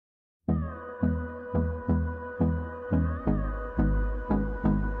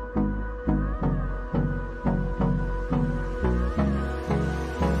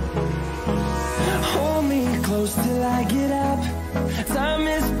close till I get up. Time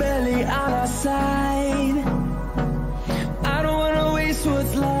is barely on our side. I don't wanna waste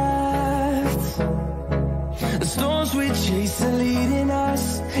what's left. The storms we chase are leading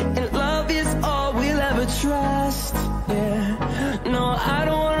us, and love is all we'll ever trust. Yeah, no, I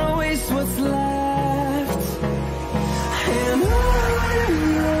don't wanna waste what's left. And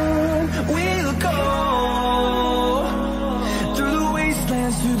on we'll go, through the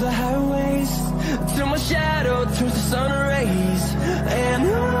wastelands, through the highways, till my shadow turns to sun rays. And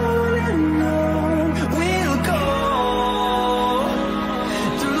on we'll go,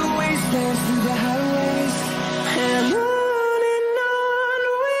 through the wastelands, through the highways, and on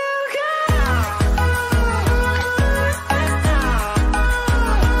we'll go.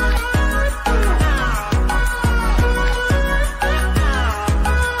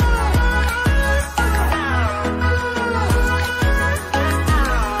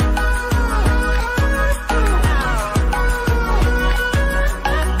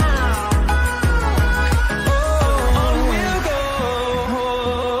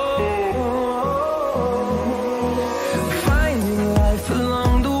 Finding life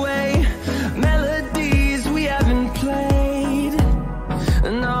along the way, melodies we haven't played.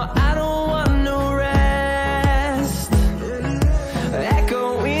 No, I don't want no rest.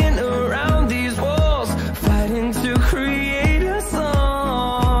 Echoing around these walls, fighting to create a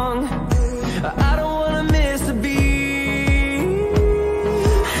song. I don't wanna miss a beat.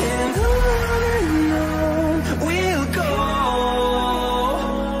 And on we'll go,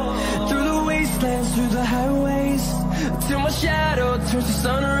 through the wastelands, through the highways, till my shadow turns to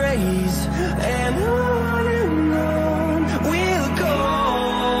sun rays. And on we'll go,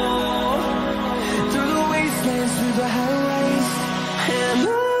 through the wastelands, through the highways, and on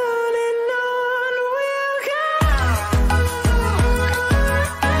we'll go.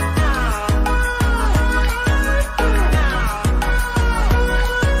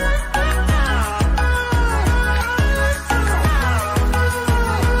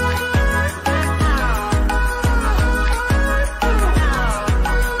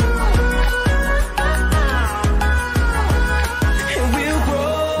 And we'll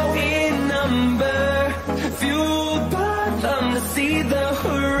grow in number, fueled by them to see the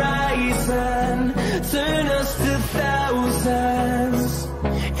horizon, turn us to thousands.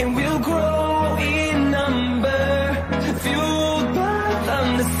 And we'll grow in number, fueled by them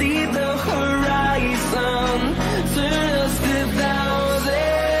to see the